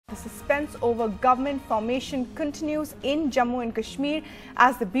The suspense over government formation continues in Jammu and Kashmir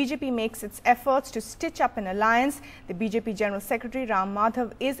as the BJP makes its efforts to stitch up an alliance. The BJP General Secretary Ram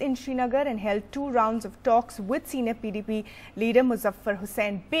Madhav is in Srinagar and held 2 rounds of talks with senior PDP leader Muzaffar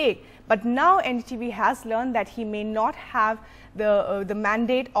Hussain Baig. But now NDTV has learned that he may not have the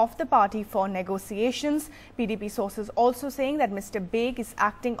mandate of the party for negotiations. PDP sources also saying that Mr. Baig is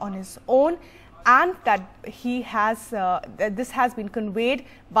acting on his own, and that he has that this has been conveyed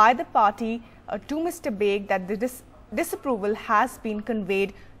by the party to Mr. Baig, that the disapproval has been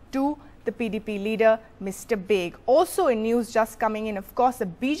conveyed to the PDP leader Mr. Baig. Also in news just coming in, of course, the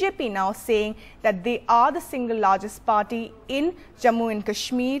BJP now saying that they are the single largest party in Jammu and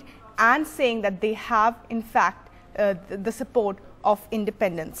Kashmir and saying that they have in fact the support of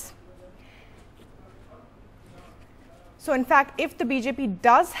independents. So, in fact, if the BJP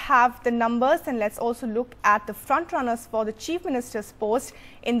does have the numbers, then let's also look at the front runners for the Chief Minister's post.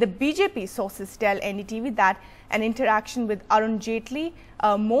 In the BJP sources tell NDTV that an interaction with Arun Jaitley,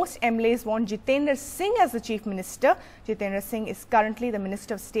 most MLAs want Jitendra Singh as the Chief Minister. Jitendra Singh is currently the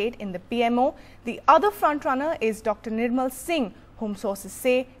Minister of State in the PMO. The other front runner is Dr. Nirmal Singh, whom sources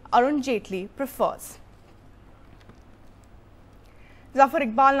say Arun Jaitley prefers. Zafar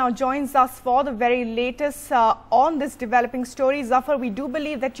Iqbal now joins us for the very latest on this developing story. Zafar, we do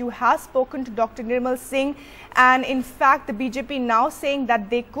believe that you have spoken to Dr. Nirmal Singh, and in fact the BJP now saying that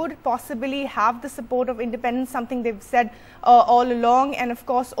they could possibly have the support of independents, something they've said all along, and of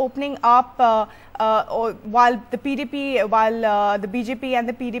course opening up while the BJP and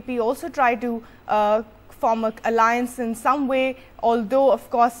the PDP also try to form an alliance in some way, although of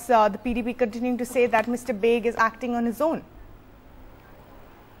course the PDP continuing to say that Mr. Baig is acting on his own.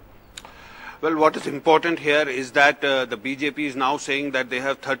 Well, what is important here is that the BJP is now saying that they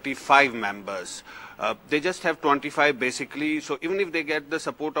have 35 members. They just have 25 basically, so even if they get the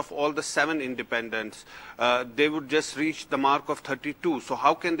support of all the 7 independents, they would just reach the mark of 32. So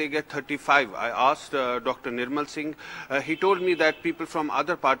how can they get 35? I asked Dr. Nirmal Singh. He told me that people from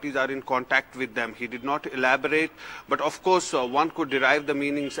other parties are in contact with them. He did not elaborate, but of course one could derive the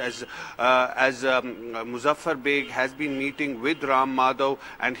meanings as Muzaffar Baig has been meeting with Ram Madhav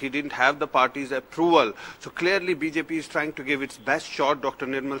and he didn't have the party's approval. So clearly BJP is trying to give its best shot. Dr.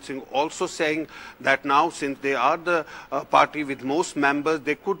 Nirmal Singh also saying that now, since they are the party with most members,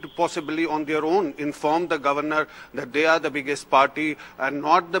 they could possibly on their own inform the governor that they are the biggest party and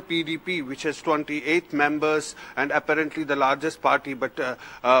not the PDP, which has 28 members and apparently the largest party. But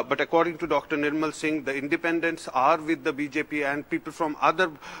according to Dr. Nirmal Singh, the independents are with the BJP and people from other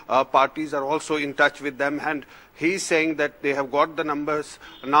parties are also in touch with them, and he is saying that they have got the numbers.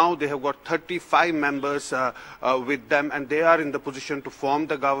 Now they have got 35 members with them and they are in the position to form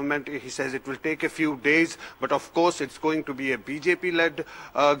the government. He says it will take a few days, but of course it's going to be a BJP-led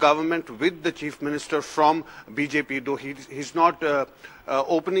government with the Chief Minister from BJP, though he's not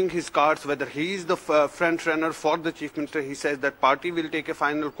opening his cards whether he is the front runner for the Chief Minister. He says that party will take a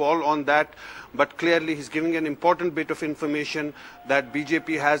final call on that, but clearly he's giving an important bit of information that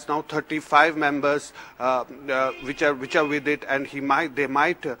BJP has now 35 members which are with it, and they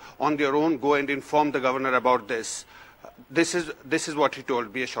might on their own go and inform the governor about this. This is what he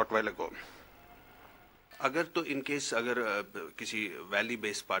told me a short while ago. अगर तो in case अगर किसी valley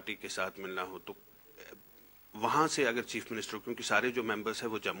based party के साथ मिलना हो तो वहां से अगर चीफ मिनिस्टर, क्योंकि सारे जो मेंबर्स हैं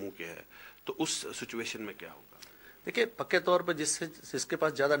वो जम्मू के हैं, तो उस सिचुएशन में क्या होगा? देखिए, पक्के तौर पर जिसके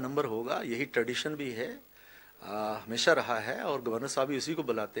पास ज्यादा नंबर होगा, यही ट्रेडिशन भी है, हमेशा रहा है और गवर्नर साहब भी उसी को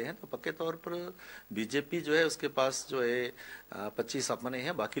बुलाते हैं, तो पक्के तौर पर बीजेपी जो है उसके पास जो है 25 अपने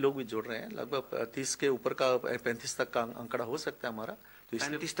हैं, बाकी लोग भी जोड़ रहे हैं, लगभग 30 के ऊपर का 35 तक का आंकड़ा हो सकता है हमारा। तो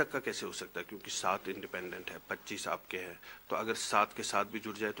 35 तक का कैसे हो सकता है, क्योंकि 7 इंडिपेंडेंट है, 25 आपके हैं, तो अगर 7 के साथ भी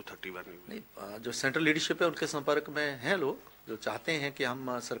जुड़ जाए तो 31 नहीं। जो सेंट्रल लीडरशिप है उनके संपर्क में हैं लोग जो चाहते हैं कि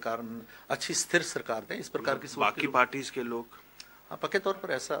हम सरकार अच्छी स्थिर सरकार दें, इस प्रकार की बाकी पार्टीज के लोग। पक्के तौर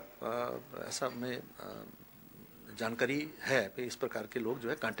पर ऐसा में जानकारी है कि इस प्रकार के लोग जो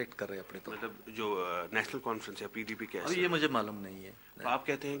है कांटेक्ट कर रहे हैं अपने तो। मतलब जो नेशनल कॉन्फ्रेंस है पीडीपी के, अब ये मुझे मालूम नहीं है। तो आप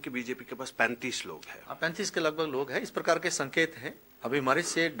कहते हैं कि बीजेपी के पास 35 लोग हैं? 35 के लगभग लोग हैं, इस प्रकार के संकेत हैं। अभी हमारे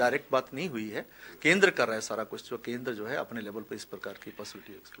से डायरेक्ट बात नहीं हुई है, केंद्र कर रहा है सारा कुछ, जो केंद्र जो है अपने लेवल पर इस प्रकार की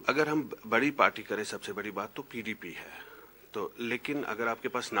पॉसिबिलिटी। अगर हम बड़ी पार्टी करें, सबसे बड़ी बात तो पीडीपी है, तो लेकिन अगर आपके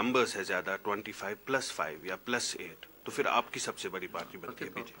पास नंबर्स है ज्यादा 25 + 5 या +8, तो फिर आपकी सबसे बड़ी पार्टी बनती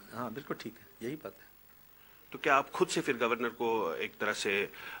है बीजेपी। हाँ बिल्कुल ठीक है, यही बात है। तो क्या आप खुद से फिर गवर्नर को एक तरह से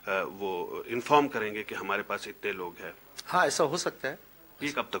वो इन्फॉर्म करेंगे कि हमारे पास इतने लोग हैं? हाँ, ऐसा हो सकता है।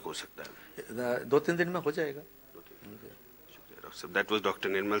 ये कब तक हो सकता है? 2-3 दिन में हो जाएगा। So that was Dr.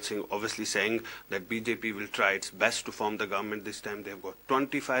 Nirmal Singh obviously saying that BJP will try its best to form the government this time. They've got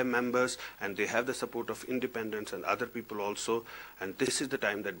 25 members and they have the support of independents and other people also. And this is the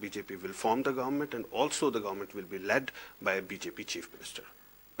time that BJP will form the government, and also the government will be led by a BJP chief minister.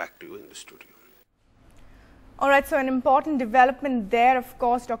 Back to you in the studio. All right, so an important development there, of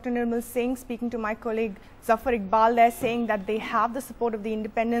course, Dr. Nirmal Singh speaking to my colleague Muzaffar Iqbal there, saying that they have the support of the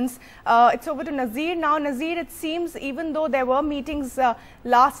independents. It's over to Nazir now. Nazir, it seems even though there were meetings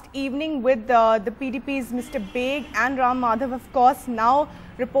last evening with the PDP's Mr. Baig and Ram Madhav, of course, now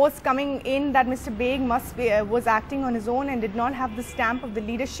reports coming in that Mr. Baig was acting on his own and did not have the stamp of the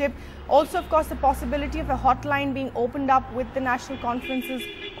leadership. Also, of course, the possibility of a hotline being opened up with the National Conference's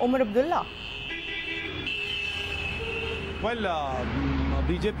Omar Abdullah. Well,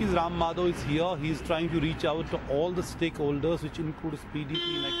 BJP's Ram Madhav is here. He is trying to reach out to all the stakeholders, which includes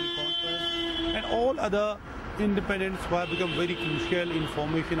PDP, National Conference, and all other independents who have become very crucial in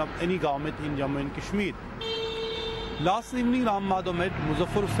formation of any government in Jammu and Kashmir. Last evening, Ram Madhav met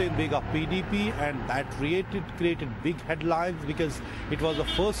Muzaffar Hussain Baig of PDP, and that created big headlines because it was the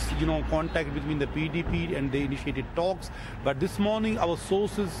first, contact between the PDP, and they initiated talks. But this morning, our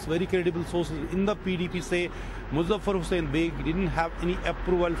sources, very credible sources in the PDP, say Muzaffar Hussain Baig didn't have any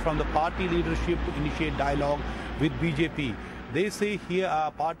approval from the party leadership to initiate dialogue with BJP. They say here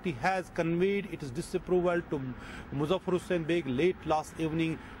our party has conveyed its disapproval to Muzaffar Hussain Baig late last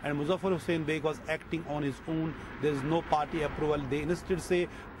evening, and Muzaffar Hussain Baig was acting on his own. There is no party approval. They instead say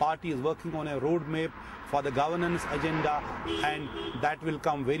party is working on a roadmap for the governance agenda, and that will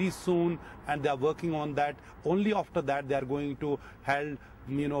come very soon, and they are working on that. Only after that they are going to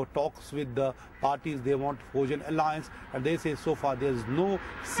hold talks with the parties they want to forge an alliance, and they say so far there is no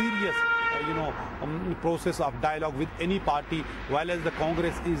serious process of dialogue with any party, while as the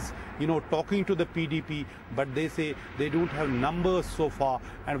Congress is talking to the PDP, but they say they don't have numbers so far.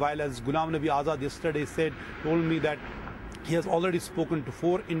 And while as Ghulam Nabi Azad yesterday told me that he has already spoken to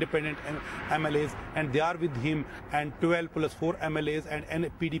 4 independent MLAs, and they are with him, and 12 plus 4 MLAs and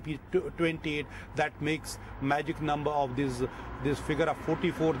PDP 28. That makes magic number of this figure of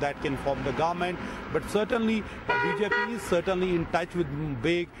 44 that can form the government. But certainly BJP is certainly in touch with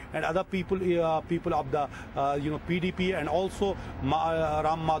Baig and other people of the PDP, and also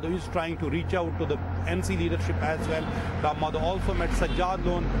Ram Madhav is trying to reach out to the NC leadership as well. Ram Madhav also met Sajjad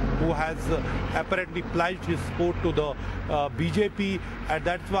Lone, who has apparently pledged his support to the BJP, and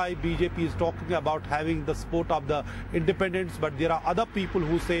that's why BJP is talking about having the support of the independents. But there are other people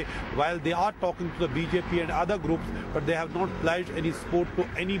who say while they are talking to the BJP and other groups, but they have not pledged any support to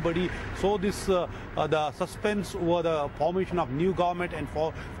anybody. So this the suspense over the formation of new government and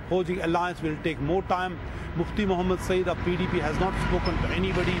for forging alliance will take more time. Mufti Muhammad Saeed of PDP has not spoken to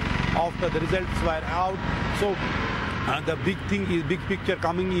anybody after the results were out. So and the big thing is, big picture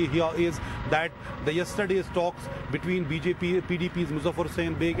coming here is that the yesterday's talks between PDP's Muzaffar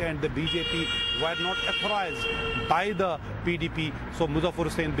Hussain Baig and the BJP were not authorized by the PDP. So Muzaffar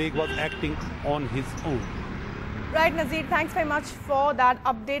Hussain Baig was acting on his own. Right, Nazir, thanks very much for that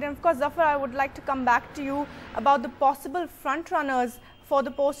update. And of course, Zafar, I would like to come back to you about the possible front runners for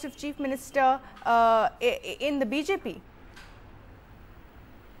the post of Chief Minister in the BJP.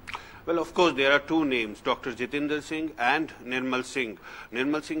 Well, of course, there are 2 names, Dr. Jitendra Singh and Nirmal Singh.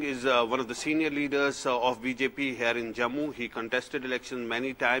 Nirmal Singh is one of the senior leaders of BJP here in Jammu. He contested elections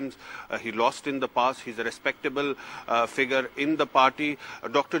many times. He lost in the past. He's a respectable figure in the party.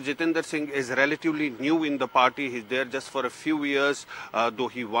 Dr. Jitendra Singh is relatively new in the party. He's there just for a few years, though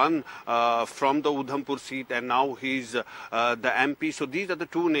he won from the Udhampur seat, and now he's the MP. So these are the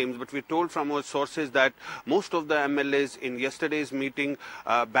 2 names. But we're told from our sources that most of the MLAs in yesterday's meeting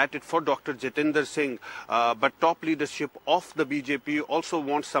batted for Dr. Jitendra Singh, but top leadership of the BJP also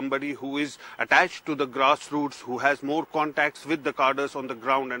wants somebody who is attached to the grassroots, who has more contacts with the cadres on the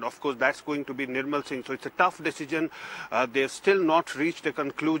ground, and of course that's going to be Nirmal Singh. So it's a tough decision. They've still not reached a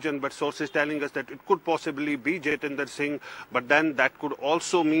conclusion, but sources telling us that it could possibly be Jitendra Singh, but then that could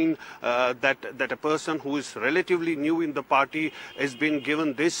also mean that a person who is relatively new in the party is being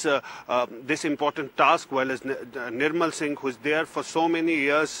given this important task, while as Nirmal Singh, who is there for so many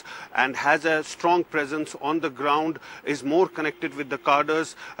years and has a strong presence on the ground, is more connected with the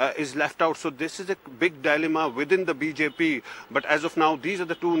cadres, is left out. So this is a big dilemma within the BJP. But as of now, these are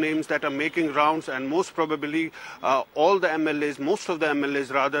the 2 names that are making rounds, and most probably all the MLAs, most of the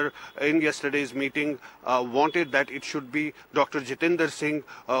MLAs rather, in yesterday's meeting wanted that it should be Dr. Jitendra Singh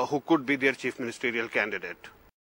who could be their chief ministerial candidate.